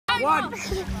One,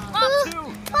 two,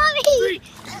 Mommy! 3.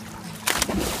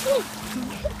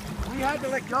 We had to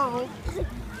let go.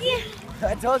 Yeah.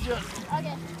 I told you.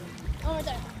 Okay. One more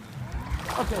time.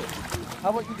 Okay. How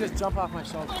about you just jump off my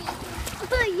shoulders?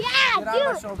 Yeah, Get out of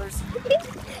my shoulders.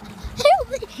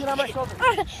 Get out of my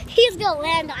shoulders. He's gonna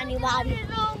land on you, Bobby.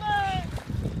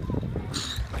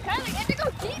 Kylie, you have to go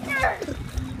deeper.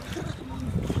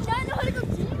 You gotta know how to go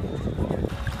deeper.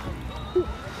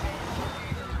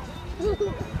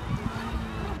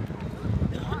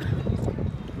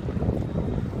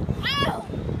 Ow!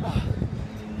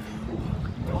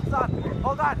 Hold on.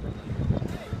 Hold on.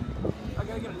 I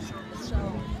gotta get a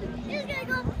shower. He's gonna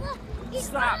go.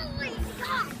 Stop.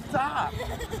 Stop.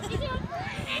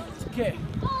 Okay.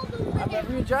 I'm gonna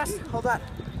readjust. Hold on.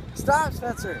 Stop,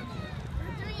 Spencer.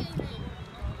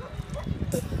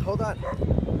 Hold on.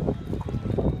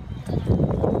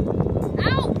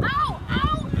 Ow! Ow!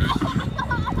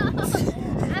 Ow!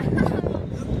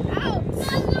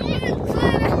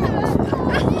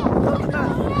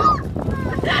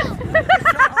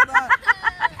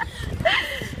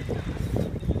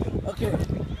 Okay.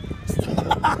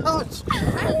 Ouch!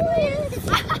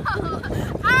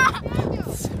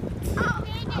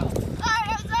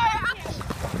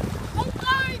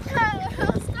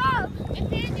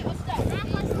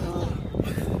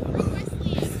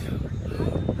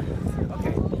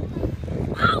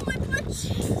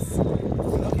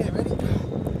 Okay, ready?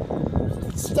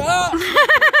 Stop!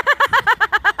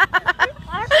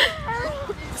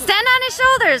 Stand on his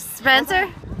shoulders, Spencer.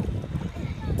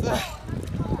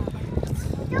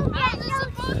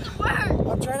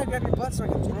 I'm trying to grab your butt so I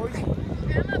can throw you.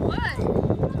 Grab my butt. You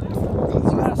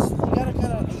gotta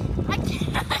kind of. I can't.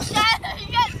 You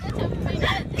guys such a big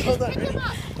head. Hold on, Pick ready? him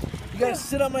up. You gotta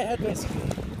sit on my head, basically.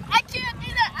 I can't do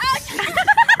that.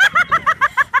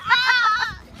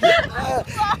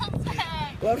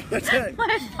 One more time.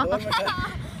 One more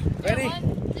time. Ready?